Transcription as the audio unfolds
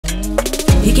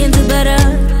You can do better.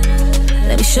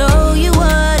 Let me show you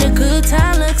what a good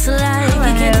time looks like.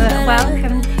 Hello,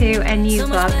 welcome to a new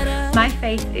vlog. My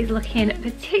face is looking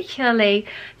particularly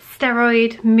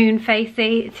steroid moon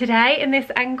facey today in this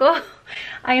angle.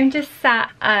 I am just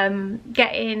sat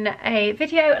getting a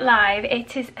video live.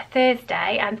 It is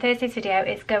Thursday and Thursday's video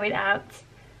is going out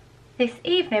this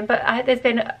evening, but there's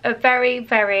been a very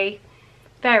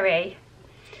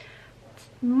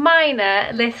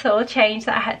minor little change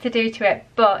that I had to do to it,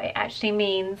 but it actually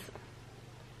means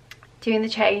doing the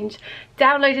change,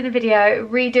 downloading the video,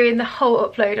 redoing the whole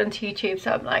upload onto YouTube.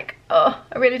 So I'm like, oh,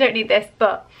 I really don't need this,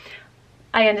 but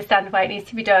I understand why it needs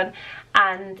to be done,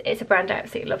 and it's a brand I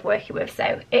absolutely love working with,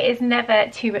 so it is never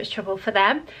too much trouble for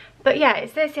them. But yeah,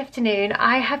 it's Thursday afternoon.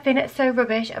 I have been so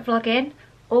rubbish at vlogging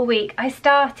all week. I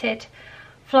started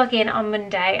vlogging on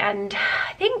Monday, and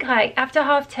I think like after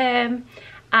half term,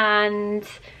 and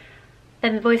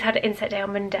then the boys had an inset day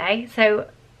on Monday, so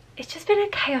it's just been a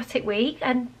chaotic week,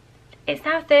 and it's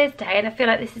now Thursday, and I feel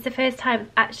like this is the first time I've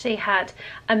actually had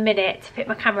a minute to pick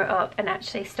my camera up and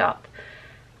actually stop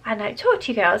and like talk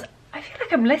to you girls. I feel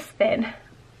like I'm lisping.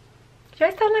 Do I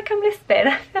sound like I'm lisping?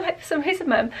 I feel like for some reason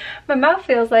my mouth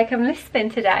feels like I'm lisping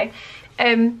today.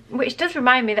 Which does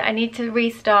remind me that I need to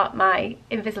restart my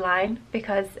Invisalign,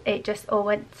 because it just all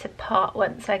went to pot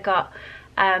once I got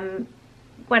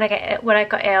when I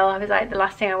got ill. I was like, the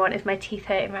last thing I want is my teeth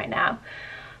hurting right now.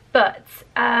 But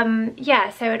yeah,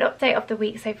 so an update of the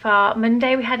week so far.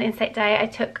 Monday we had an inset day. I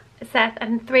took Seth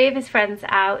and 3 of his friends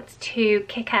out to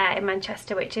Kick Air in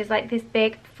Manchester, which is like this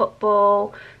big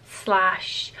football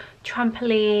slash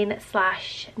trampoline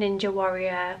slash Ninja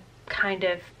Warrior kind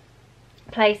of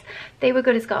place. They were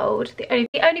good as gold. The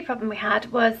only problem we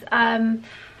had was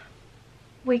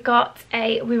we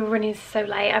were running so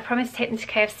late. I promised to take them to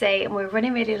KFC and we were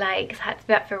running really late because I had to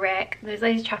be back for Rick. There was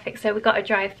loads of traffic, so we got a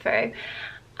drive through,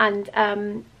 and I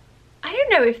don't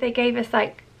know if they gave us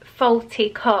like faulty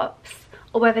cups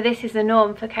or whether this is the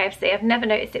norm for KFC. I've never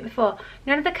noticed it before.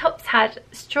 None of the cups had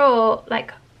straw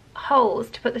like holes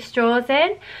to put the straws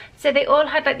in, so they all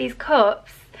had like these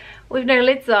cups with no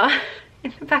lids on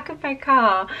in the back of my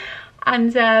car.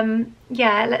 And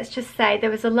yeah, let's just say there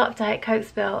was a lot of Diet Coke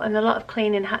spill and a lot of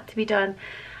cleaning had to be done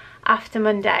after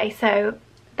Monday, so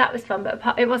that was fun, but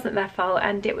it wasn't their fault.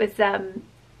 And it was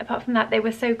apart from that, they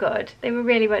were so good. They were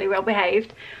really well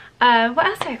behaved. What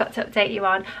else have I got to update you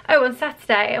on? Oh, on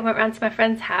Saturday I went round to my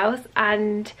friend's house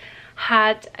and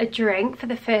had a drink for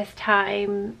the first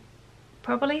time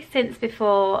probably since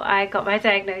before I got my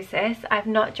diagnosis. I've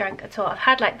not drank at all. I've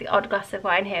had like the odd glass of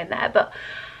wine here and there, but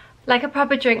like a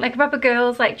proper drink, like a proper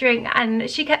girls like drink. And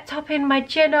she kept topping my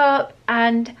gin up,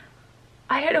 and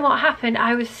I don't know what happened.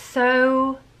 I was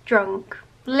so drunk,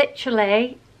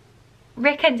 literally.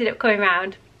 Rick ended up coming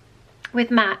round with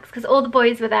Max because all the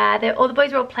boys were there. All the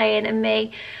boys were all playing, and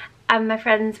me and my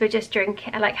friends were just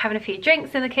drinking, like having a few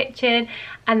drinks in the kitchen.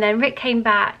 And then Rick came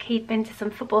back. He'd been to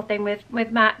some football thing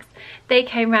with Max. They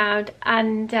came round,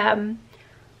 and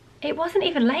it wasn't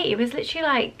even late. It was literally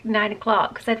like 9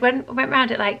 o'clock, because I went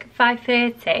round at like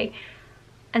 5:30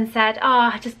 and said,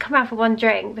 oh, just come round for one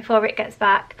drink before Rick gets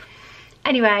back.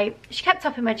 Anyway, she kept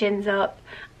topping my gins up.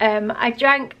 I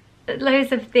drank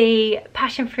loads of the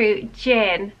passion fruit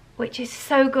gin, which is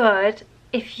so good.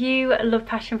 If you love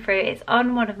passion fruit, it's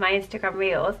on one of my Instagram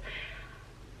reels.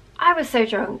 I was so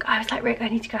drunk. I was like, Rick, I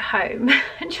need to go home.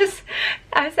 And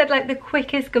I said like the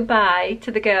quickest goodbye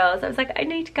to the girls. I was like, I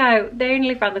need to go. They only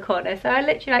live around the corner. So I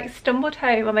literally like stumbled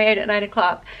home on my own at 9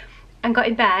 o'clock and got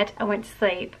in bed and went to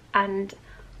sleep. And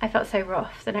I felt so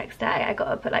rough the next day. I got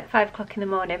up at like 5 o'clock in the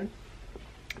morning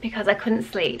because I couldn't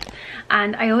sleep.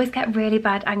 And I always get really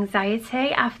bad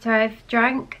anxiety after I've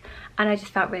drank. And I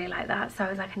just felt really like that. So I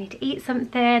was like, I need to eat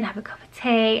something, have a cup of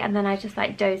tea. And then I just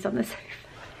like dozed on the sofa.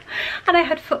 And I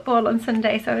had football on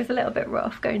Sunday, so I was a little bit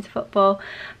rough going to football.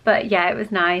 But yeah, it was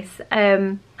nice.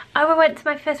 Oh, I went to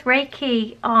my first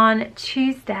reiki on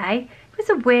Tuesday. It was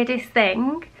the weirdest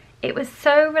thing. It was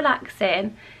so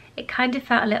relaxing. It kind of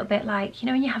felt a little bit like, you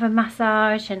know, when you have a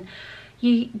massage and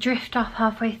you drift off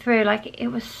halfway through. Like, it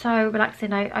was so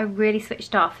relaxing. I really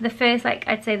switched off. For the first, like,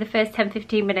 I'd say the first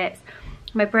 10-15 minutes,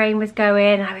 my brain was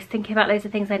going. I was thinking about loads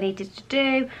of things I needed to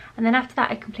do. And then after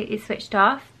that, I completely switched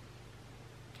off.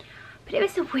 But it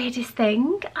was the weirdest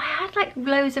thing. I had like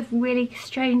loads of really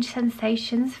strange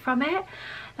sensations from it.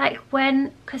 Like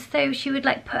because so she would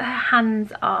like put her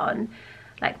hands on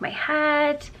like my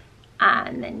head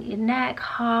and then your neck,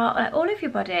 heart, like all of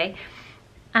your body.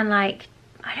 And like,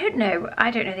 I don't know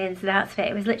the ins and outs of it.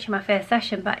 It was literally my first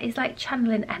session, but it's like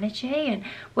channeling energy and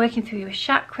working through your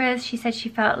chakras. She said she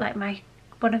felt like my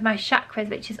one of my chakras,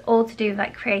 which is all to do with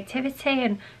like creativity,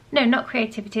 and no, not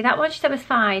creativity, that one she said was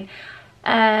fine,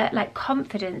 like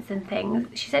confidence and things.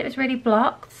 She said it was really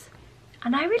blocked,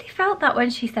 and I really felt that when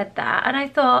she said that, and I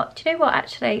thought, do you know what,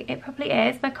 actually it probably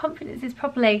is. My confidence is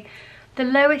probably the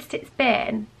lowest it's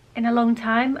been in a long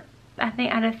time, I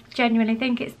think, and I genuinely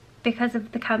think it's because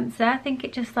of the cancer. I think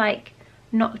it just like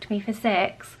knocked me for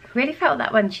 6. Really felt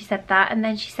that when she said that. And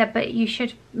then she said, but you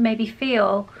should maybe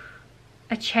feel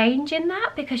a change in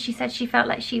that, because she said she felt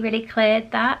like she really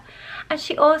cleared that. And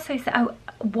she also said, oh,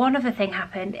 one other thing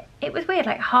happened. It was weird,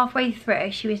 like halfway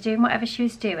through she was doing whatever she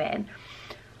was doing,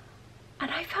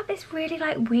 and I felt this really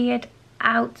like weird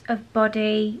out of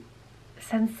body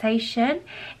sensation.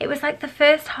 It was like the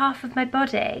first half of my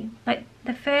body, like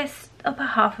the first upper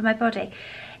half of my body,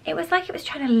 it was like it was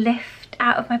trying to lift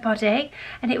out of my body,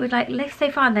 and it would like lift so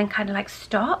far and then kind of like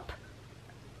stop.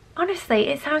 Honestly,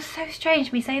 it sounds so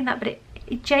strange me saying that, but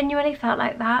it genuinely felt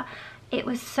like that. It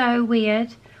was so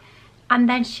weird. And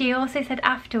then she also said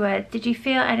afterwards, did you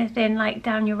feel anything like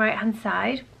down your right hand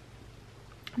side?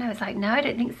 And I was like, no, I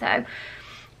don't think so.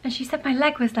 And she said my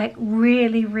leg was like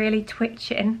really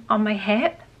twitching on my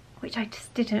hip, which I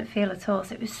just didn't feel at all.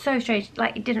 So it was so strange,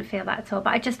 like it didn't feel that at all,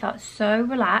 but I just felt so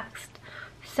relaxed,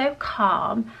 so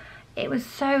calm. It was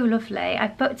so lovely. I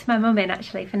booked my mum in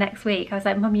actually for next week. I was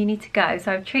like, Mum, you need to go.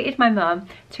 So I've treated my mum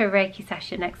to a Reiki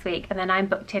session next week, and then I'm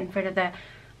booked in for another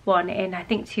one in I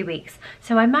think 2 weeks.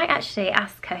 So I might actually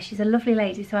ask her, she's a lovely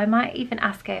lady, so I might even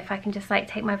ask her if I can just like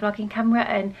take my vlogging camera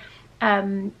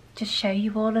and just show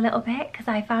you all a little bit, because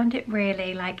I found it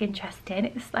really like interesting.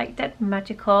 It's like dead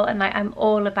magical, and like I'm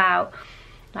all about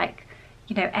like,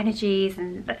 you know, energies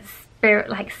and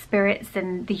spirits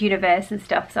and the universe and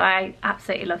stuff, so I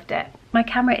absolutely loved it. My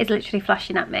camera is literally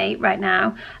flashing at me right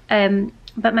now,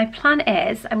 but my plan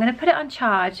is I'm going to put it on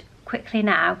charge quickly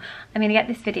now. I'm going to get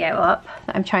this video up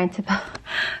that I'm trying to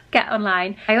get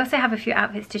online. I also have a few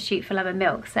outfits to shoot for Lemon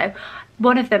Milk, so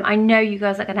one of them I know you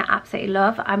guys are going to absolutely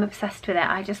love. I'm obsessed with it.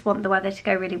 I just want the weather to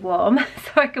go really warm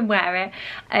so I can wear it.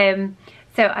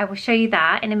 So I will show you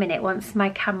that in a minute once my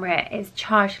camera is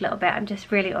charged a little bit. I'm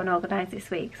just really unorganised this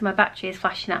week because my battery is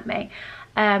flashing at me.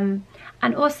 And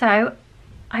also,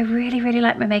 I really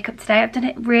like my makeup today. I've done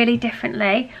it really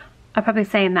differently. I'm probably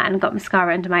saying that and got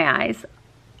mascara under my eyes,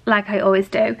 like I always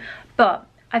do. But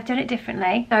I've done it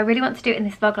differently. So I really want to do it in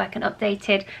this vlog, like an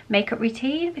updated makeup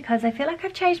routine, because I feel like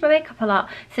I've changed my makeup a lot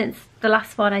since the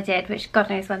last one I did, which God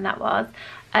knows when that was.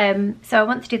 So I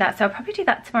want to do that. So I'll probably do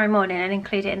that tomorrow morning and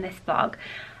include it in this vlog.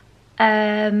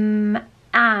 And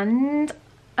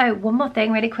oh, one more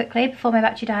thing really quickly before my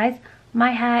battery dies.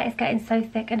 My hair is getting so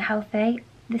thick and healthy.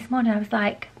 This morning I was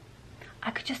like,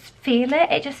 I could just feel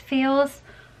it. It just feels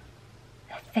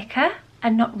thicker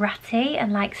and not ratty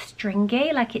and like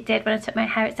stringy like it did when I took my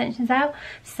hair extensions out.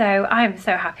 So I'm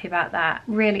so happy about that,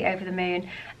 really over the moon.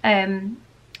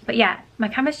 But yeah, my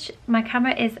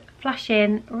camera is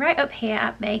flashing right up here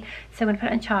at me, so I'm going to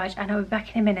put it on charge and I'll be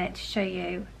back in a minute to show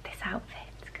you this outfit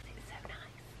because it's so nice.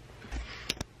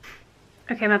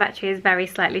 Okay, my battery is very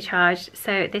slightly charged,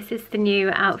 so this is the new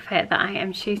outfit that I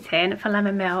am shooting for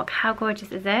Lemon Milk. How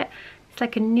gorgeous is it? It's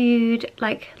like a nude,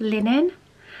 like linen,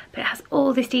 but it has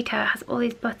all this detail. It has all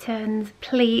these buttons,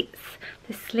 pleats,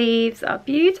 the sleeves are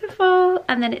beautiful,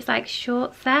 and then it's like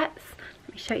short sets.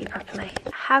 Let me show you properly.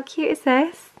 How cute is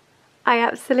this? I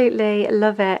absolutely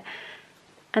love it.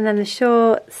 And then the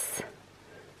shorts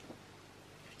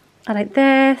are like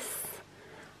this.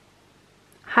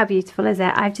 How beautiful is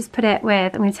it? I've just put it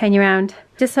with, I'm going to turn you around,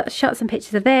 just shot some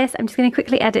pictures of this. I'm just going to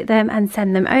quickly edit them and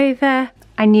send them over.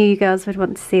 I knew you girls would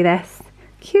want to see this.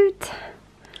 Cute.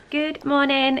 Good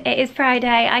morning, it is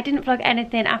Friday. I didn't vlog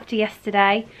anything after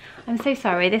yesterday. I'm so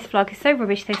sorry, this vlog is so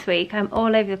rubbish this week. I'm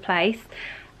all over the place.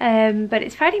 But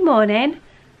it's Friday morning.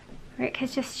 Rick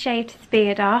has just shaved his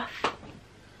beard off.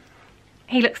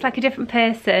 He looks like a different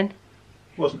person.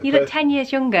 You look 10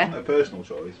 years younger. Wasn't a personal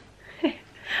choice.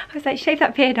 I was like, shave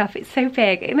that beard off, it's so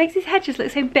big. It makes his head just look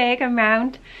so big and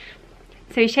round.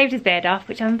 So he shaved his beard off,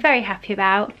 which I'm very happy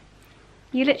about.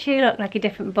 You literally look like a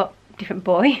different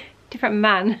boy, different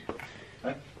man.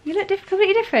 Hey? You look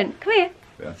completely different. Come here.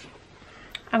 Yeah.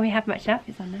 And we have matching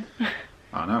outfits on there.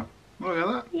 I know. Look at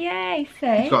that. Yay,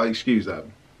 so. You've got to excuse that.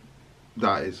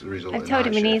 That is the result. I've told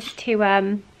him he needs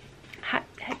to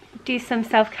do some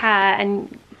self-care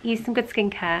and use some good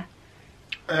skincare.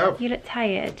 I have. You look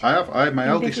tired. I have. I had my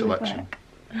Aldi selection.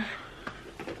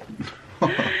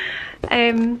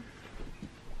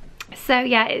 So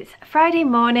yeah, it's Friday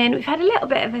morning. We've had a little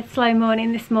bit of a slow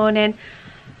morning this morning,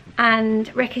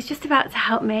 and Rick is just about to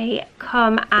help me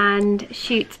come and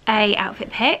shoot a outfit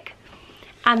pick.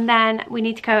 and then we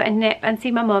need to go and nip and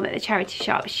see my mum at the charity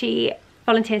shop. She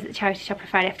volunteers at the charity shop on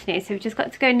Friday afternoon, so we've just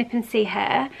got to go nip and see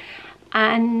her.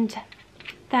 And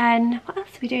then what else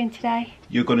are we doing today?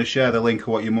 You're going to share the link of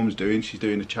what your mum's doing. She's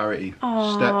doing a charity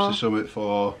steps or something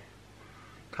for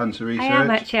cancer research. I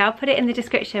am actually. I'll put it in the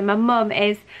description. My mum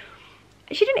is,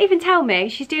 she didn't even tell me,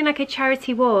 she's doing like a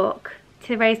charity walk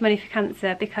to raise money for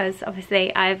cancer, because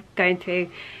obviously I've gone through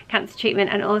cancer treatment,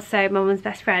 and also my mum's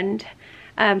best friend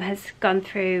has gone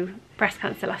through breast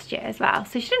cancer last year as well.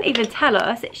 So she didn't even tell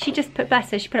us. She just put, bless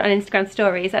her, she put it on Instagram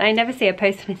stories, and I never see her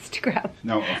post on Instagram.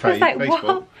 No, on I was like, Facebook.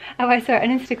 what? Oh, I saw it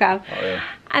on Instagram. Oh, yeah.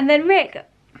 And then Rick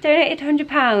donated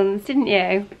 £100, didn't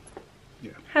you?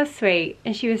 Yeah. How sweet.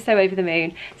 And she was so over the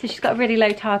moon. So she's got a really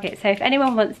low target. So if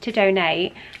anyone wants to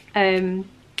donate,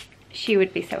 she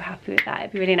would be so happy with that.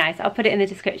 It'd be really nice. I'll put it in the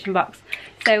description box.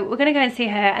 So we're going to go and see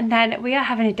her, and then we are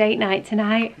having a date night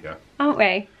tonight. Yeah. Aren't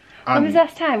we? When was the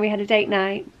last time we had a date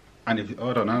night? And if,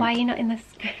 I don't know. Why are you not in the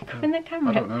camera?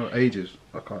 I don't know. Ages.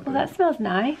 I can't do Well, that smells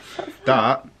nice.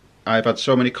 That, I've had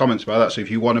so many comments about that. So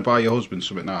if you want to buy your husband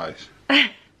something nice,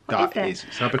 that is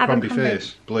it's Abercrombie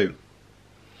Face Blue.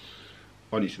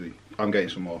 Honestly, I'm getting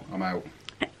some more. I'm out.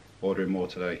 Ordering more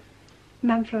today.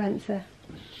 Manfluencer.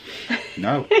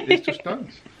 No, it's just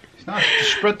nice. It's nice.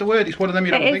 Just spread the word. It's one of them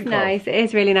you don't think of. It is nice. It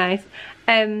is really nice.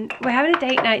 We're having a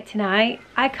date night tonight.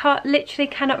 I literally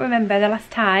cannot remember the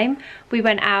last time we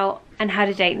went out and had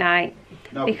a date night,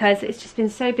 because it's just been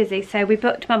so busy. So we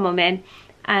booked my mum in,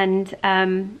 and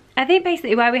I think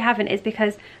basically why we haven't is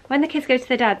because when the kids go to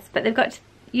their dad's, but they've got to,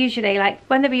 usually, like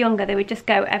when they were younger, they would just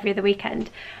go every other weekend,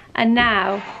 and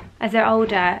now as they're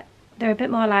older, they're a bit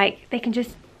more like they can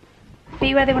just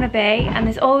be where they want to be, and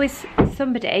there's always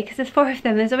somebody, because there's 4 of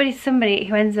them, there's already somebody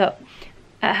who ends up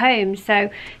at home. So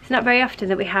it's not very often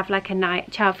that we have like a night,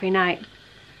 child-free night.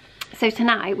 So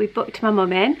tonight we booked my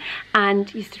mum in,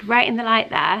 and you stood right in the light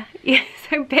there. You're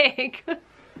so big.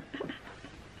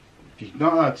 You're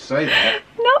not allowed to say that.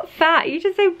 Not fat, you're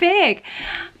just so big.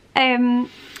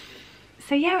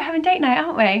 So yeah, we're having date night,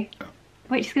 aren't we? Yeah.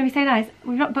 Which is going to be so nice.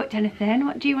 We've not booked anything.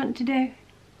 What do you want to do?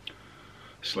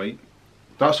 Sleep.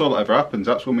 That's all that ever happens.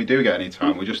 That's when we do get any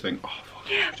time. We just think, oh,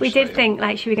 fuck. We did think,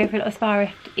 like, should we go for a little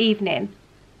spa evening?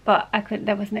 But I couldn't.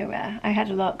 There was nowhere. I had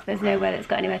a look. There's nowhere that's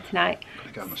got anywhere tonight.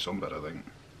 I'm gonna get in the sunbed, I think.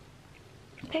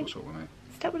 That's what's up with me.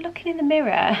 Stop looking in the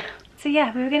mirror. So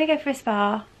yeah, we were gonna go for a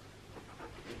spa.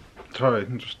 Sorry,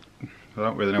 I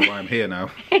don't really know why I'm here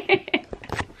now. Because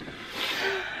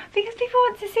people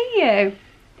want to see you.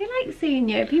 They like seeing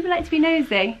you. People like to be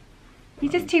nosy.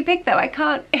 You're just too big though. I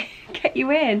can't get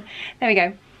you in. There we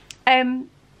go.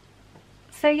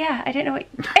 So yeah, I don't know what.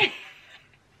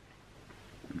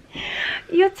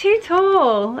 You're too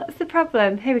tall. That's the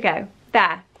problem. Here we go.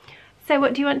 There. So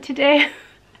what do you want to do?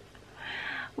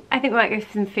 I think we might go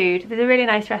for some food. There's a really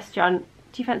nice restaurant.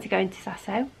 Do you fancy going to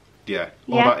Sasso? Yeah.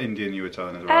 Or that Indian you were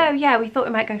telling us Oh about. yeah, we thought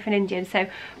we might go for an Indian. So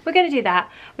we're going to do that.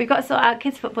 We've got to sort out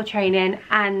kids' football training,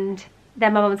 and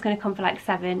then my mum's going to come for like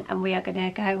 7, and we are going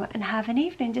to go and have an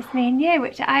evening, just me and you,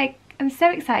 which I am so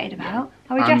excited about.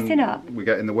 Are we dressing up? We're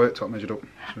getting the worktop measured up.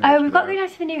 Oh, we've got to go down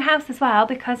to the new house as well,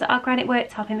 because our granite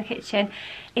worktop in the kitchen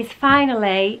is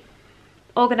finally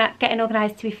getting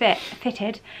organised to be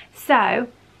fitted. So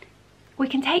we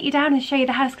can take you down and show you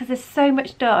the house, because there's so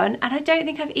much done, and I don't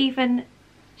think I've even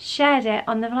shared it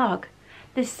on the vlog.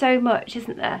 There's so much,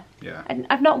 isn't there? Yeah. And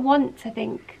I've not once, I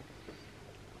think,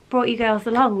 brought you girls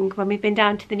along when we've been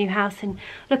down to the new house and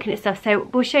looking at stuff. So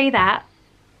we'll show you that,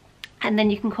 and then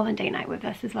you can come on date night with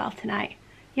us as well tonight.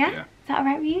 Yeah? Is that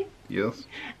alright with you? Yes.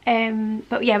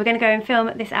 But yeah, we're going to go and film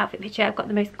this outfit picture. I've got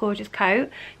the most gorgeous coat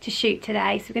to shoot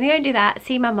today, so we're going to go and do that,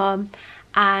 see my mum.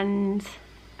 And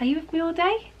are you with me all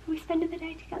day? Are we spending the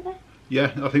day together?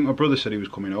 Yeah, I think my brother said he was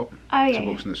coming up to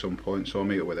Buxton at some point, so I'll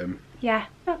meet up with him. Yeah,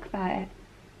 talk about it.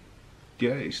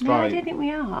 Yeah, it's No, like... I don't think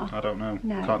we are. I don't know.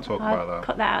 No, Can't talk about that.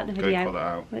 Cut that out of the video. Cut that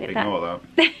out. Ignore that.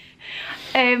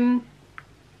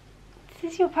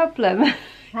 This is your problem. I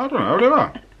don't know, do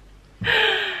I?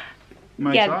 I'm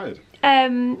excited.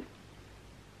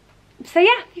 So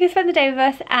yeah, you can spend the day with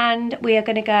us, and we are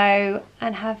going to go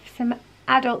and have some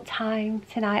adult time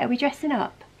tonight. Are we dressing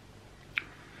up?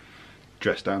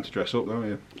 Dress down to dress up, don't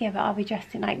you? Yeah, but are we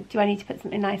dressed in, like, do I need to put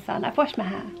something nice on? I've washed my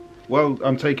hair. Well,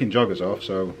 I'm taking joggers off,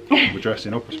 so we're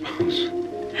dressing up, I suppose.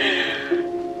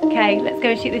 Okay, let's go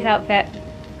and shoot this outfit.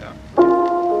 Yeah.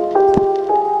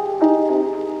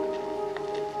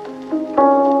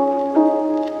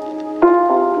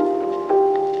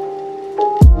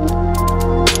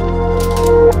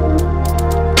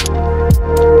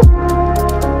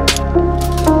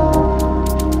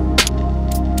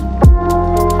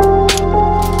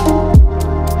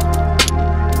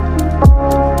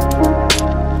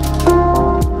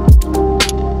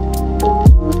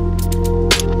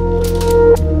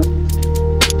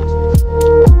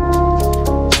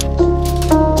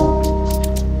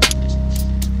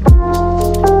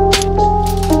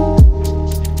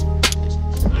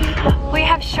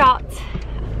 shot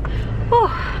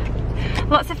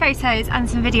lots of photos and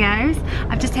some videos.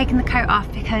 I've just taken the coat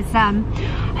off because I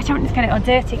don't want to get it all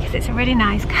dirty because it's a really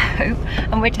nice coat,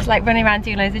 and we're just like running around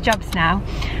doing loads of jobs now,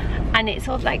 and it's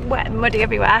all like wet and muddy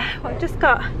everywhere. I've just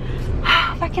got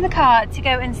back in the car to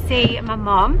go and see my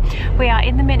mum. We are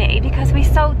in the Mini because we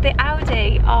sold the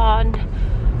Audi on,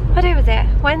 what day was it?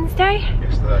 Wednesday?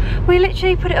 Yesterday. We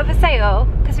literally put it up for sale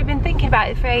because we've been thinking about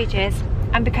it for ages,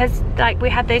 and because like we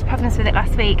had those problems with it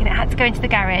last week and it had to go into the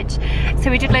garage,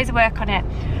 so we did loads of work on it,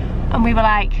 and we were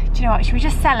like, do you know what, should we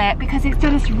just sell it, because it's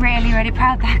done us really, really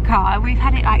proud, that car. We've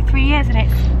had it like 3 years and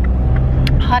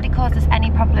it's hardly caused us any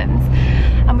problems,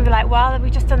 and we were like, well,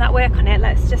 we've just done that work on it,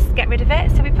 let's just get rid of it.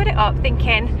 So we put it up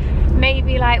thinking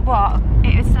maybe like, what,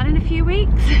 it was done in a few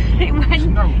weeks. It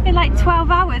went in like 12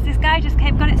 hours. This guy just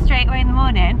came, got it straight away in the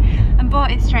morning and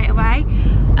bought it straight away,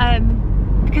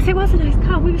 because it was a nice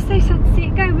car. We were so sad to see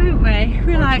it go, weren't we?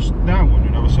 We were like, just now one,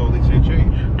 you never sold it too cheap.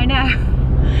 I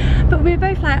know, but we were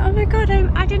both like, oh my god,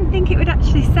 I didn't think it would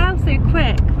actually sell so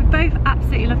quick. We both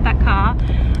absolutely loved that car,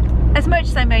 as much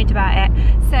as I moaned about it.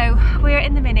 So we're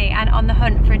in the Mini and on the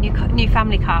hunt for a new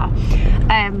family car,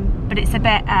 but it's a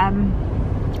bit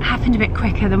happened a bit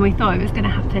quicker than we thought it was going to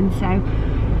happen.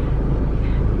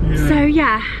 So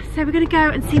yeah, so we're going to go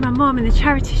and see my mum in the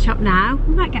charity shop now.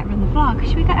 We might get her on the vlog.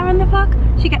 Should we get her on the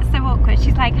vlog? She gets so awkward.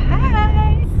 She's like,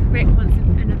 hi. Rick wants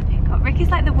another pickup. Rick is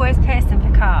like the worst person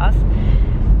for cars.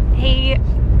 He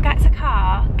gets a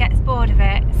car, gets bored of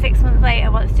it, 6 months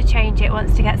later wants to change it,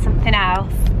 wants to get something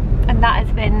else, and that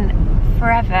has been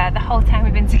forever, the whole time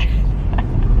we've been together.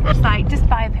 It's like, just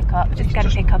buy a pickup, just get a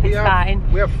pickup, it's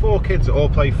fine. We have 4 kids that all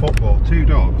play football, 2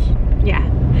 dogs. Yeah,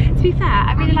 to be fair,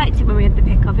 I really liked it when we had the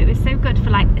pickup. It was so good for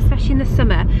like, especially in the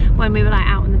summer when we were like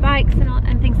out on the bikes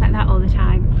and things like that all the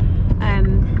time.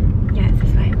 Yeah, it's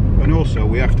just like. And also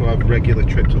we have to have regular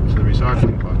trips up to the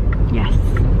recycling plant. Yes,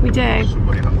 we do.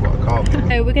 Somebody has got a car.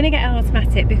 So we're going to get an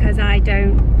automatic because I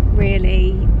don't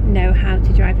really know how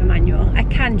to drive a manual. I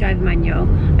can drive a manual,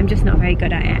 I'm just not very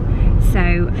good at it. So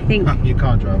I think you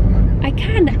can't drive a manual. I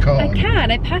can. I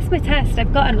can. I passed my test.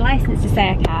 I've got a license to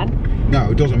say I can.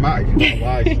 No, it doesn't matter if you've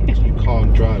got a license. You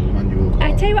can't drive a manual car.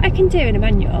 I tell you what I can do in a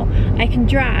manual. I can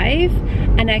drive,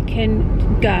 and I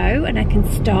can go, and I can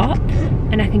stop,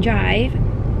 and I can drive.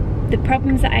 The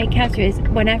problems that I encounter is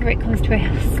whenever it comes to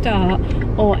a start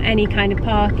or any kind of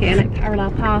parking, like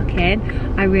parallel parking,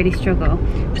 I really struggle.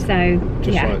 So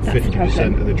just yeah, like that's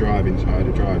 50% of the driving side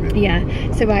of driving.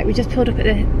 Yeah. So right, we just pulled up at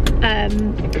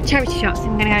the charity shop, so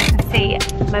I'm gonna go and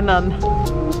see my mum.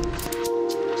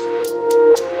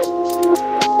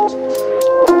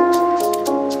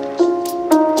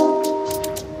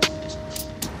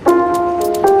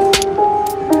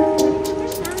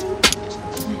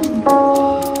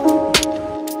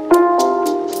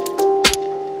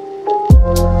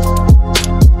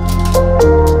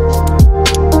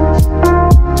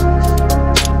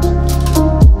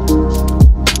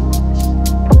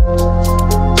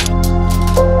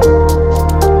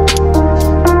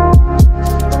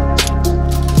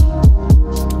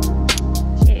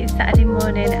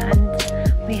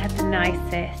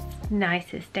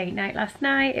 Nicest date night last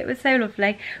night. It was so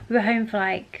lovely. We were home for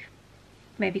like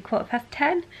maybe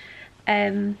 10:15,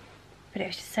 but it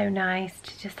was just so nice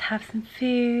to just have some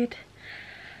food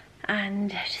and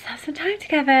just have some time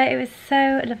together. It was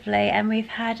so lovely, and we've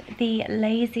had the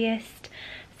laziest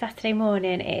Saturday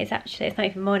morning. It's not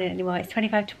even morning anymore, it's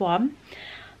 25 to 1,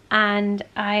 and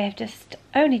I have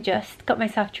only just got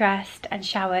myself dressed and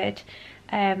showered.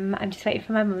 I'm just waiting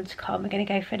for my mum to come. We're going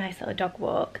to go for a nice little dog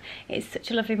walk. It's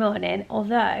such a lovely morning,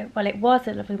 although, well, it was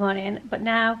a lovely morning, but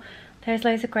now there's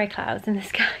loads of grey clouds in the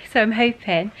sky, so I'm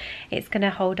hoping it's going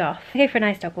to hold off. We go for a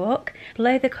nice dog walk,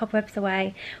 blow the cobwebs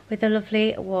away with a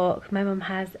lovely walk. My mum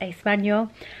has a spaniel,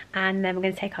 and then we're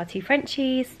going to take our 2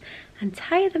 Frenchies and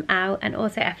tire them out, and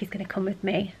also Effie's going to come with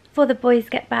me. Before the boys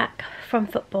get back from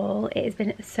football, it has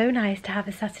been so nice to have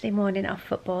a Saturday morning off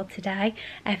football today.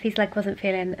 Effie's leg wasn't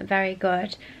feeling very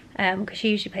good because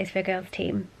she usually plays for a girls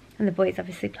team, and the boys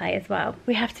obviously play as well.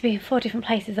 We have to be in 4 different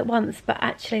places at once, but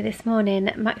actually this morning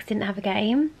Max didn't have a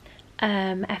game.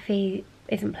 Effie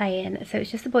isn't playing, so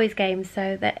it's just the boys' game,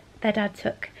 so that their dad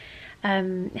took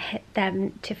them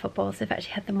to football, so they've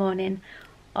actually had the morning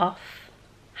off,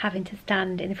 having to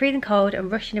stand in the freezing cold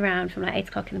and rushing around from like 8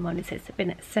 o'clock in the morning. So it's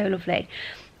been so lovely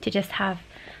to just have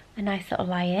a nice little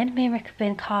lie-in. Me and Rick have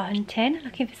been car hunting,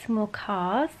 looking for some more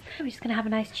cars. We're just gonna have a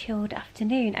nice chilled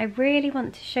afternoon. I really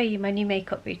want to show you my new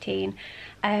makeup routine,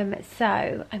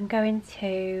 so I'm going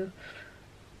to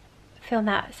film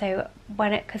that. So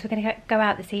because we're gonna go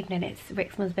out this evening, it's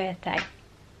Rick's mum's birthday,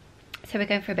 So we're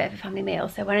going for a bit of a family meal.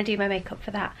 So when I do my makeup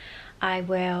for that, I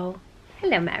will,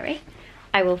 hello Mary,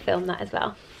 I will film that as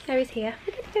well. Mary's here.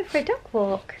 We're going to go for a dog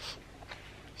walk.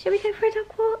 Shall we go for a dog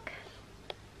walk?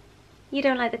 You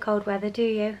don't like the cold weather, do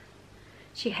you?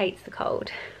 She hates the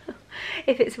cold.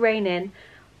 If it's raining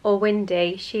or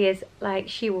windy, she is like,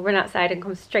 she will run outside and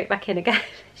come straight back in again.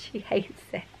 She hates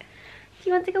it. Do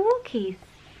you want to go walkies?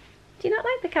 Do you not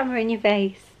like the camera in your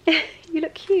face? You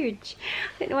look huge.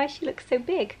 I don't know why she looks so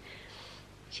big.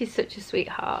 She's such a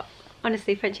sweetheart.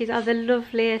 Honestly, Frenchies are the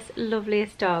loveliest,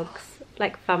 loveliest dogs,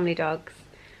 like family dogs.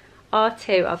 Our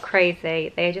two are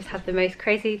crazy. They just have the most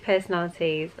crazy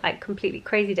personalities, like completely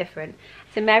crazy different.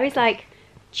 So Mary's like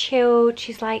chilled.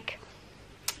 She's like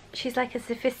a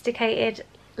sophisticated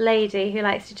lady who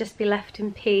likes to just be left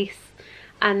in peace,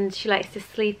 and she likes to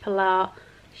sleep a lot.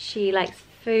 She likes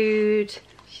food.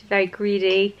 She's very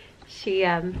greedy. She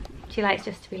likes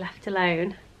just to be left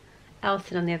alone.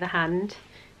 Elton, on the other hand,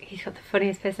 he's got the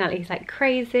funniest personality. He's like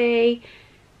crazy.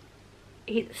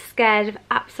 He's scared of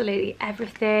absolutely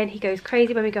everything. He goes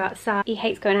crazy when we go outside. He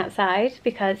hates going outside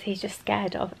because he's just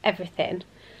scared of everything.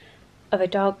 Other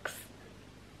dogs,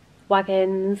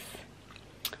 wagons,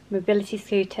 mobility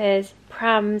scooters,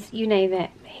 prams, you name it,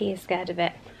 he is scared of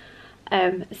it.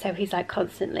 So he's like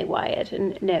constantly wired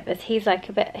and nervous. He's a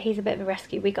bit of a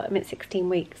rescue. We got him at 16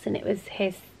 weeks, and it was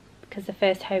his, because the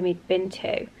first home he'd been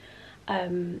to,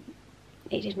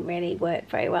 it didn't really work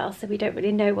very well, so we don't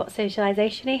really know what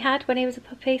socialisation he had when he was a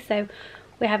puppy, so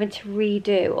we're having to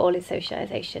redo all his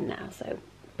socialisation now, so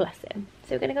bless him.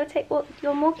 So we're going to go take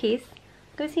your walkies,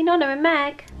 go see Nonna and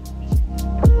Meg.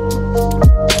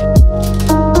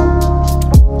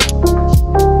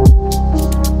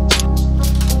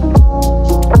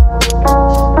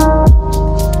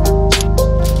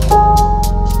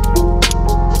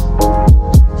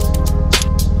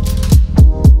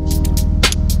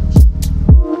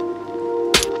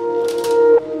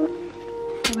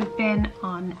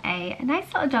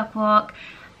 Dog walk,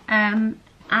 and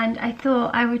I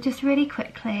thought I would just really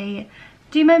quickly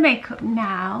do my makeup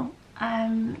now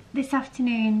this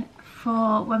afternoon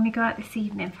for when we go out this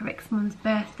evening for Rick's mum's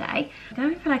birthday. I'm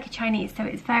going for like a Chinese, so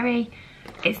it's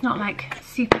not like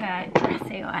super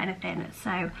dressy or anything,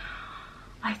 so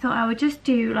I thought I would just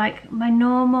do like my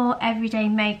normal everyday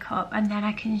makeup, and then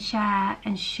I can share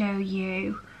and show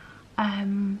you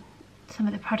some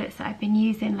of the products that I've been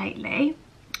using lately,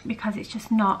 because it's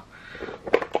just not,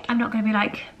 I'm not going to be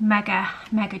like mega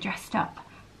dressed up.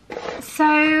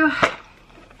 So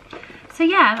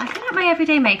yeah, I think my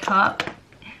everyday makeup,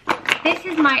 this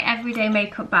is my everyday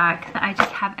makeup bag that I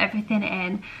just have everything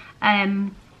in,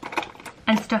 and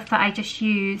stuff that I just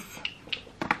use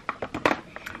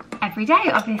every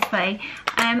day, obviously,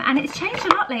 and it's changed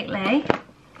a lot lately.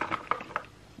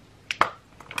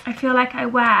 I feel like I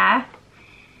wear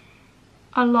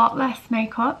a lot less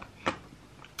makeup.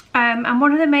 And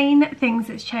one of the main things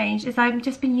that's changed is I've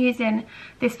just been using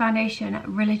this foundation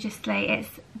religiously.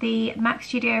 It's the MAC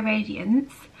Studio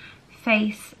Radiance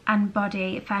Face and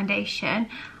Body Foundation.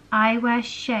 I wear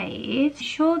shade,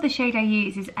 sure the shade I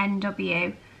use is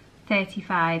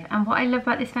NW35, and what I love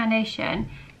about this foundation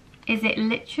is it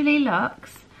literally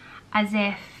looks as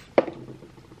if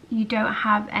you don't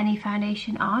have any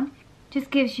foundation on.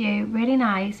 Just gives you really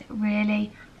nice,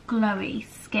 really glowy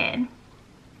skin.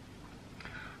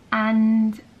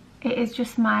 And it is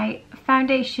just my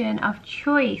foundation of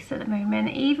choice at the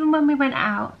moment. Even when we went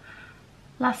out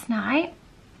last night,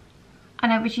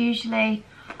 and I would usually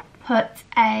put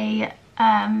a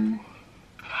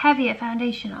heavier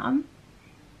foundation on,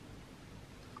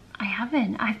 I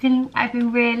haven't. I've been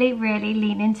really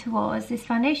leaning towards this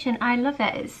foundation. I love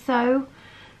it. It's so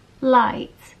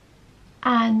light,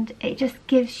 and it just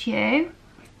gives you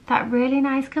that really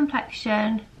nice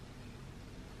complexion.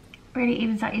 Really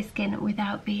evens out your skin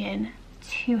without being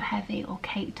too heavy or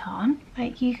caked on.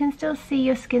 Like, you can still see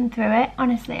your skin through it.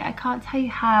 Honestly, I can't tell you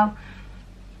how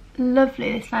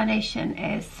lovely this foundation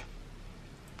is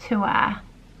to wear.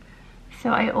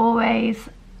 So I always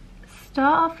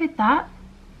start off with that.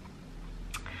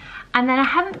 And then I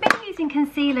haven't been using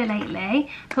concealer lately,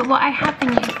 but what I have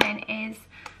been using is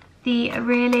the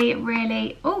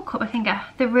really, oh, caught my finger,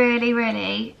 the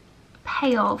really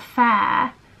pale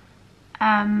fair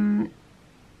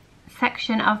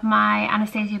section of my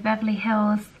Anastasia Beverly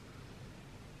Hills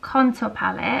contour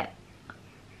palette,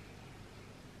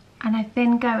 and I've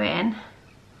been going,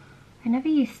 I never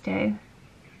used to,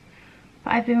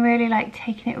 but I've been really like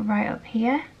taking it right up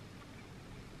here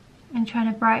and trying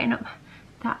to brighten up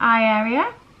that eye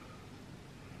area.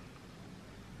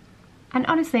 And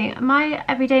honestly, my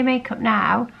everyday makeup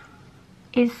now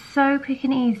is so quick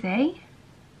and easy.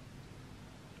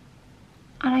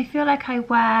 and I feel like I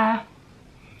wear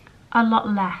a lot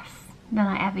less than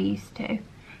I ever used to.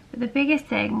 But the biggest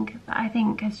thing that I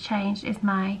think has changed is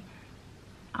my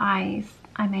eye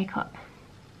makeup.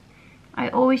 I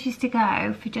always used to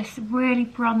go for just really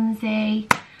bronzy,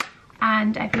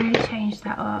 and I've really changed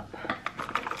that up.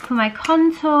 For my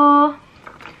contour,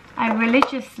 I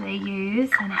religiously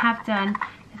use, and have done,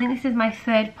 I think this is my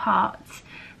third part,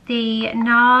 the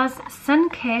NARS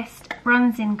Sun-Kissed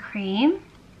Bronzing Cream.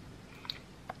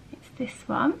 It's this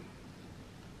one.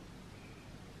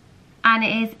 And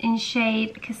it is in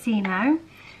shade Casino.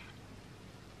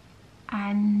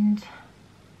 And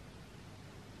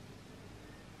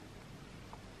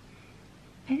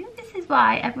I think this is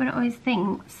why everyone always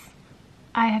thinks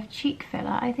I have cheek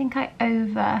filler. I think I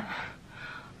over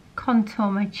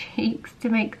contour my cheeks to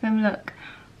make them look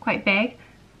quite big.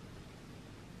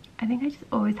 I think I just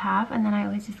always have, and then I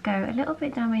always just go a little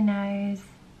bit down my nose,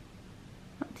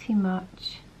 not too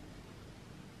much,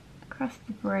 across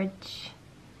the bridge,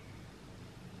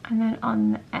 and then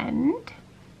on the end,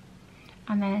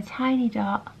 and then a tiny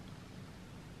dot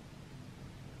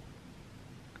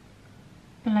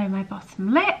below my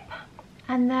bottom lip,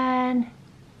 and then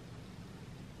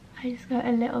I just go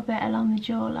a little bit along the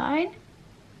jawline,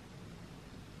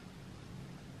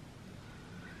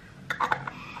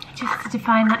 just to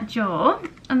define that jaw.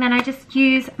 And then I just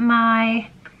use my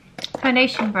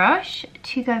foundation brush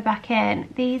to go back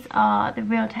in. These are the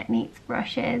Real Techniques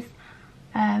brushes.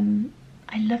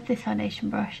 I love this foundation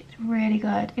brush, it's really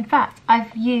good. In fact,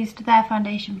 I've used their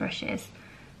foundation brushes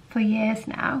for years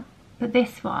now, but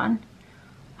this one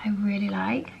I really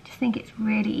like. I just think it's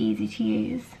really easy to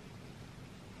use.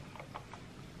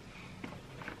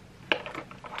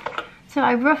 So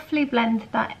I roughly blend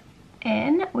that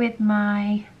in with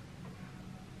my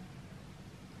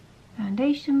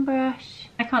foundation brush.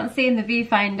 I can't see in the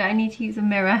viewfinder, I need to use a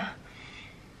mirror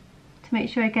to make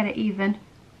sure I get it even.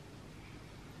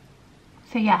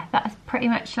 So yeah, that's pretty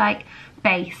much like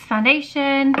base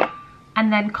foundation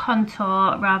and then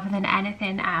contour rather than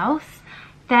anything else.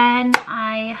 Then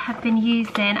I have been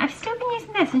using, I've still been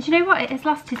using this, and do you know what, it has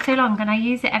lasted so long and I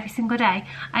use it every single day.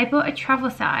 I bought a travel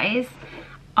size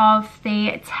of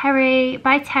the Terry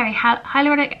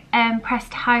Hyaluronic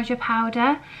Pressed Hydra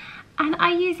Powder, and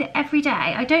I use it every day.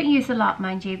 I don't use a lot,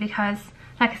 mind you, because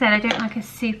like I said, I don't like a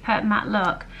super matte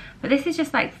look, but this is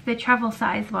just like the travel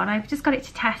size one. I've just got it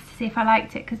to test to see if I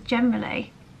liked it, because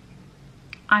generally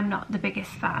I'm not the biggest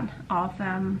fan of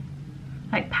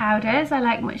like powders. I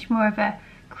like much more of a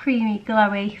creamy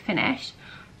glowy finish,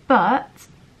 but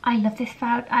I love this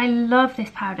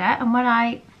powder. And when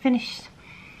I finish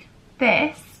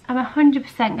this, I'm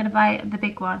 100% going to buy the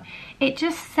big one. It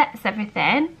just sets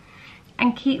everything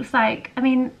and keeps, like, I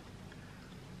mean,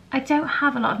 I don't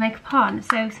have a lot of makeup on,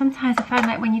 so sometimes I find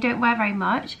like when you don't wear very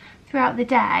much throughout the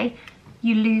day,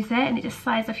 you lose it and it just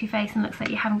slides off your face and looks like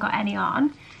you haven't got any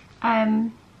on.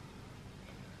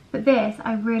 But this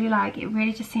I really like. It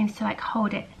really just seems to like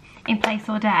hold it in place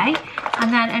all day.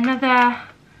 And then another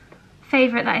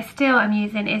favourite that I still am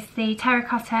using is the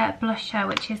Terracotta Blusher,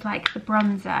 which is like the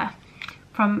bronzer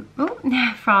from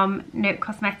Note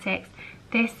Cosmetics.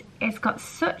 This has got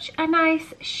such a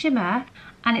nice shimmer,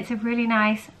 and it's a really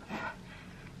nice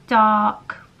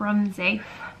dark bronzy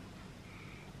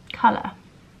colour.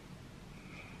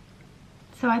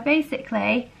 So I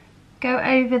basically go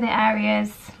over the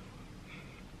areas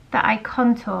that I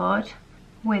contoured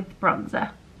with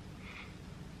bronzer,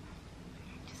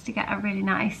 just to get a really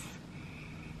nice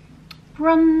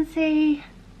bronzy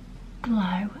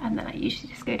glow. And then I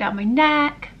usually just go down my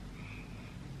neck.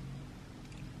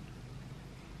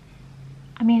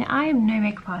 I mean, I am no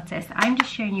makeup artist. I'm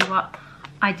just showing you what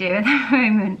I do at the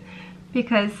moment,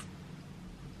 because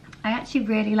I actually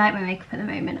really like my makeup at the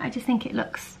moment. I just think it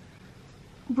looks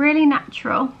really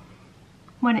natural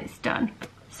when it's done.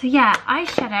 So yeah,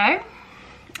 eyeshadow.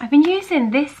 I've been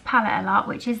using this palette a lot,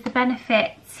 which is the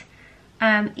Benefit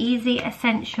Easy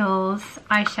Essentials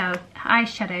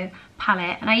eyeshadow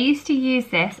palette. And I used to use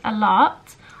this a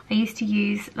lot. I used to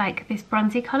use like this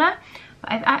bronzy colour,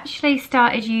 but I've actually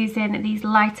started using these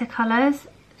lighter colours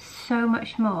so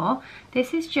much more.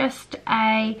 This is just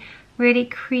a really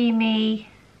creamy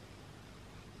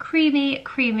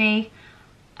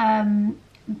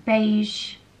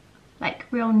beige, like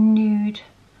real nude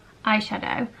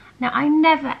eyeshadow. Now I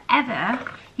never ever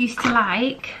used to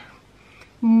like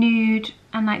nude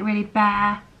and like really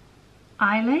bare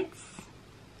eyelids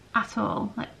at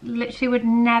all. Like literally would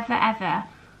never ever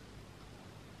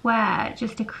wear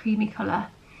just a creamy colour.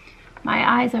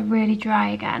 My eyes are really dry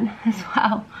again as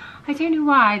well. I don't know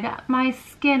why, that my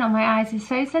skin on my eyes is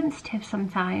so sensitive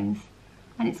sometimes.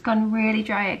 and it's gone really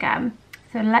dry again.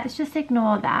 So let's just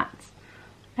ignore that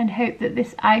and hope that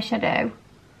this eyeshadow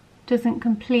doesn't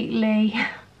completely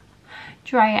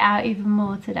dry it out even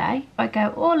more today. I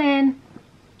go all in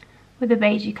with a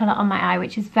beigey colour on my eye,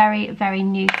 which is very, very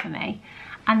new for me.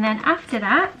 And then after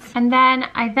that,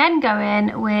 I then go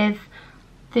in with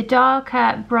the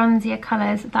darker, bronzier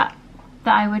colours that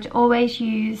I would always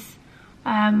use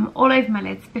all over my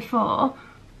lids before.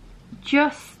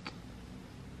 Just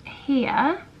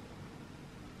here,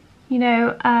 you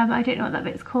know, I don't know what that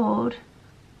bit's called.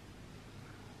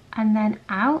 And then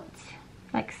out,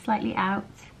 like slightly out.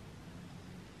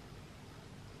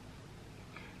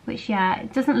 Which, yeah,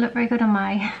 it doesn't look very good on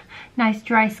my nice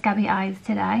dry scabby eyes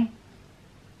today.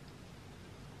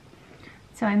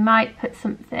 So I might put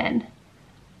something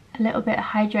a little bit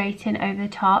hydrating over the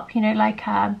top, you know, like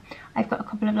I've got a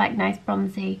couple of like nice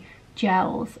bronzy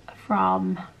gels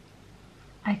from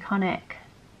Iconic.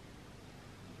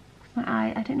 My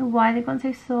eye, I don't know why they've gone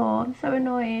so sore, I'm so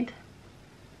annoyed.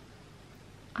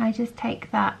 I just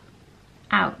take that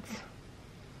out,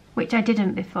 which I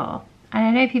didn't before. And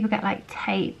I know people get like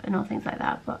tape and all things like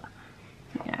that, but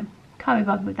you know, can't be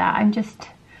bothered with that.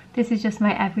 This is just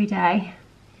my everyday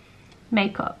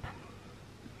makeup.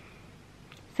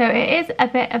 So it is a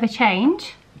bit of a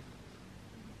change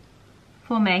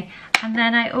for me. And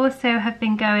then I also have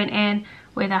been going in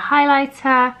with a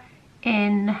highlighter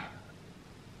in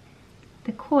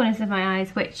the corners of my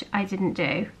eyes, which I didn't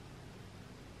do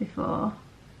before,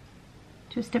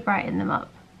 just to brighten them up.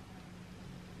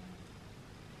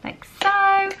 Like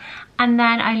so. And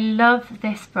then I love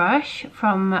this brush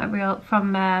from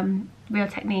Real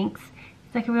Techniques.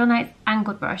 It's like a real nice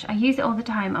angled brush. I use it all the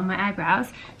time on my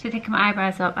eyebrows to thicken my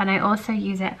eyebrows up, and I also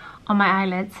use it on my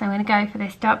eyelids. So I'm going to go for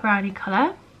this dark brownie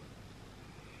colour.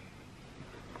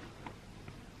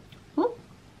 Ooh.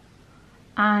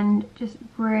 And just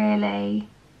really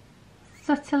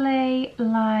subtly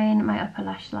line my upper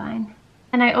lash line.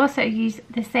 And I also use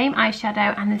the same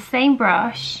eyeshadow and the same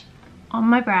brush on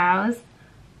my brows,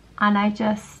 and I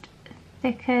just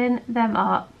thicken them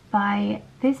up by,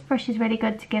 this brush is really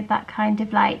good to give that kind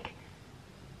of like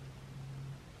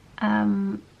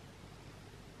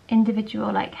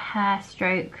individual like hair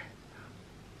stroke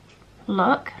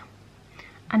look.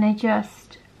 And I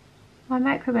just, my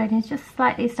microblading is just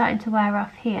slightly starting to wear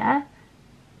off here.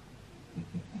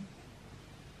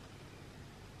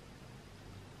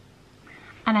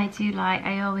 And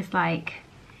I always like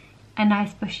a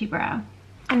nice bushy brow.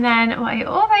 And then what I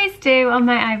always do on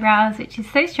my eyebrows, which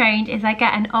is so strange, is I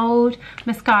get an old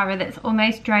mascara that's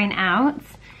almost drained out,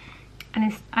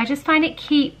 and I just find it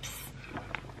keeps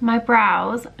my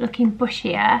brows looking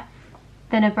bushier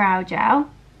than a brow gel,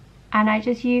 and I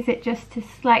just use it just to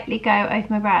slightly go over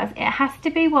my brows. It has to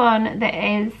be one that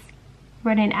is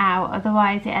running out,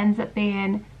 otherwise it ends up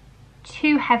being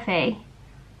too heavy,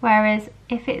 whereas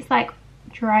if it's like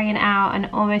drying out and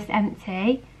almost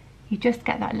empty, you just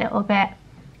get that little bit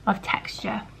of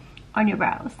texture on your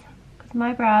brows, because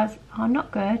my brows are not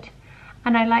good,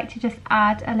 and I like to just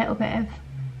add a little bit of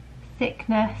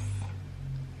thickness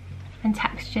and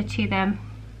texture to them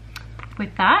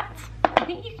with that. I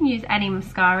think you can use any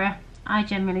mascara, I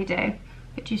generally do,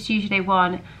 but just usually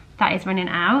one that is running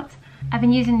out. I've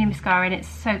been using new mascara and it's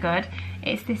so good.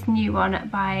 It's this new one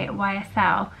by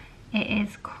YSL. It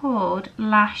is called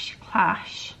Lash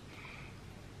Clash.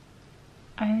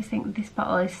 I always think this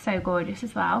bottle is so gorgeous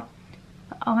as well.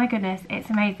 But oh my goodness,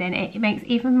 it's amazing. It makes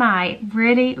even my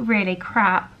really, really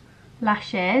crap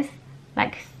lashes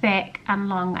like thick and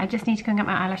long. I just need to go and get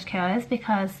my eyelash curlers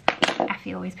because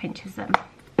Effie always pinches them.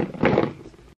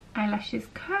 Eyelashes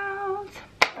curled.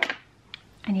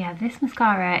 And yeah, this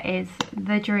mascara is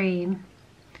the dream.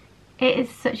 It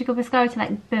is such a good mascara to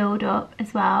like build up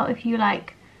as well. If you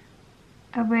like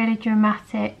a really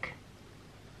dramatic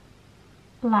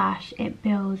lash, it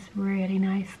builds really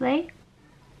nicely.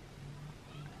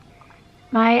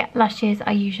 My lashes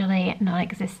are usually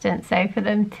non-existent, so for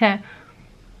them to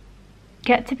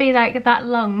get to be like that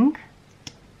long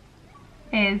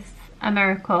is a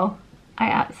miracle. I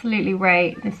absolutely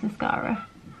rate this mascara.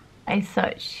 It's so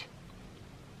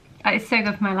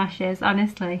good for my lashes,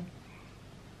 honestly.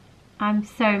 I'm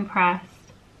so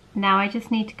impressed. Now I just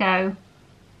need to go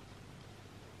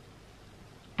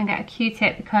and get a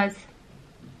Q-tip because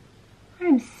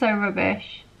I'm so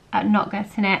rubbish at not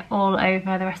getting it all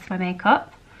over the rest of my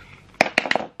makeup.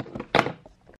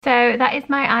 So that is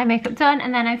my eye makeup done,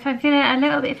 and then if I'm feeling a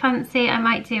little bit fancy, I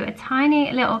might do a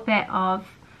tiny little bit of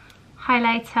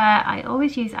highlighter. I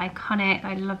always use Iconic,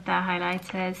 I love their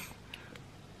highlighters.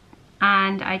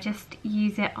 And I just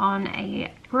use it on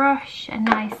a brush, a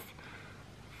nice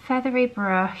feathery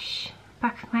brush,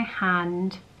 back of my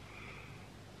hand,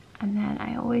 and then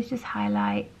I always just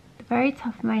highlight the very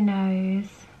top of my nose.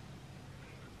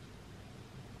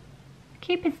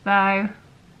 Cupid's bow.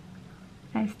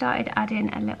 I started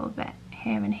adding a little bit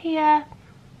here and here,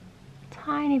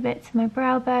 tiny bit to my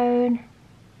brow bone.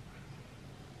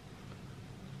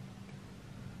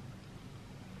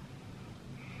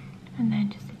 And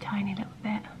then just a tiny little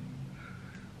bit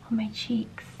on my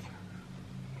cheeks.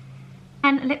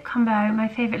 And lip combo, my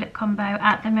favourite lip combo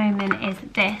at the moment is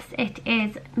this. It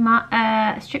is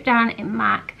Stripped Down in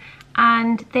MAC,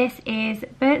 and this is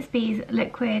Burt's Bees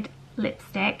liquid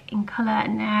lipstick in colour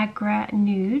Niagara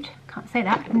Nude. Can't say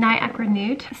that, Niagara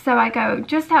Nude. So I go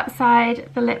just outside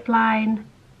the lip line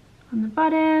on the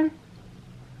bottom,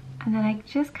 and then I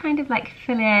just kind of like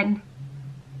fill in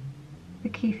the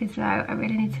Cupid's bow. I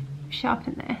really need to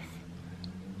sharpen this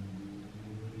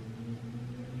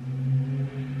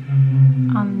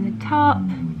on the top.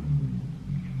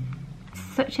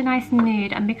 Such a nice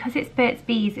nude, and because it's Burt's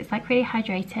Bees, it's like really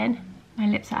hydrating. My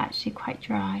lips are actually quite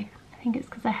dry. I think it's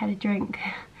because I had a drink.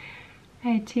 I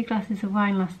had 2 glasses of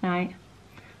wine last night,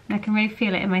 and I can really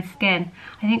feel it in my skin.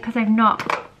 I think because I've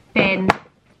not been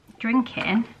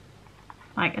drinking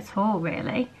like at all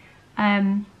really.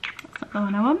 That's not the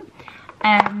one I want.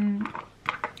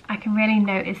 I can really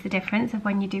notice the difference of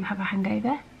when you do have a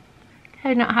hangover.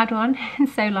 I've not had one in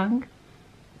so long.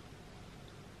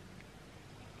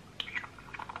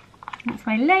 That's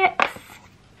my lips.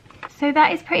 So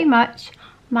that is pretty much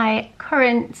my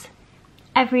current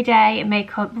everyday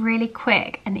makeup, really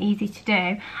quick and easy to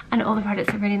do, and all the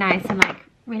products are really nice and like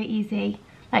really easy,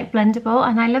 like blendable,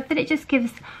 and I love that it just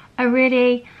gives a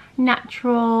really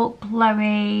natural,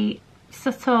 glowy,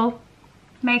 subtle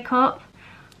makeup.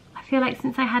 I feel like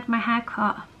since I had my hair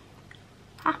cut,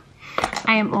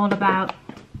 I am all about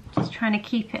just trying to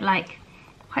keep it like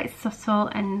quite subtle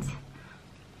and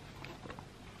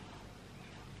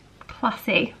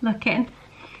classy looking,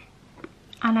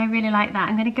 and I really like that.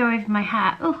 I'm going to go over my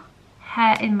hair. Oh,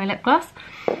 hair in my lip gloss.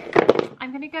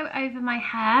 I'm going to go over my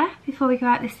hair before we go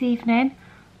out this evening,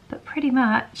 but pretty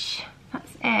much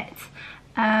that's it.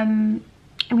 I'm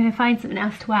going to find something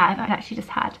else to wear. I've actually just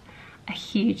had a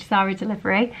huge Zara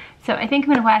delivery, so I think I'm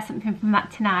going to wear something from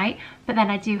that tonight, but then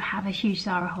I do have a huge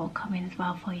Zara haul coming as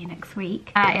well for you next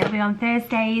week. It'll be on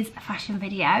Thursday's fashion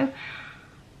video.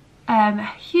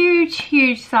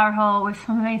 Huge Zara haul with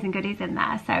some amazing goodies in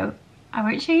there, so I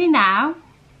won't show you now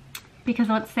because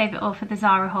I want to save it all for the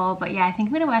Zara haul. But yeah, I think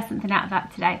I'm going to wear something out of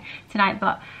that tonight,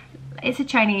 but it's a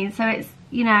Chinese, so it's,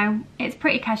 you know, it's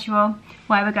pretty casual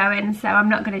where we're going, so I'm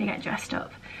not going to get dressed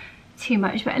up too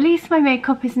much, but at least my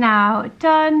makeup is now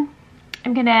done.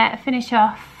 I'm going to finish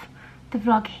off the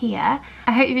vlog here.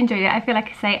 I hope you've enjoyed it. I feel like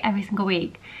I say every single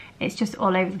week, it's just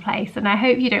all over the place, and I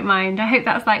hope you don't mind. I hope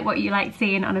that's like what you like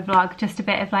seeing on a vlog, just a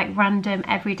bit of like random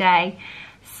everyday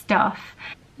stuff.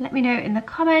 Let me know in the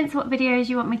comments what videos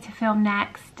you want me to film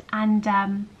next, and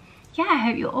yeah, I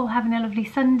hope you're all having a lovely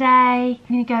Sunday. I'm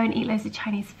gonna go and eat loads of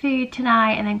Chinese food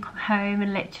tonight and then come home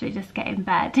and literally just get in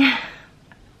bed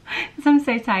because I'm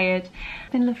so tired.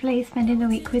 It's been lovely spending the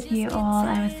week with you all.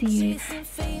 I will see you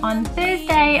on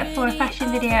Thursday for a fashion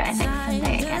video, and next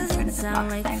Sunday again for another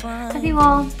vlog. So love you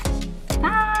all.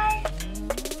 Bye.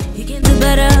 You can do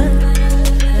better.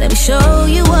 Let me show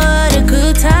you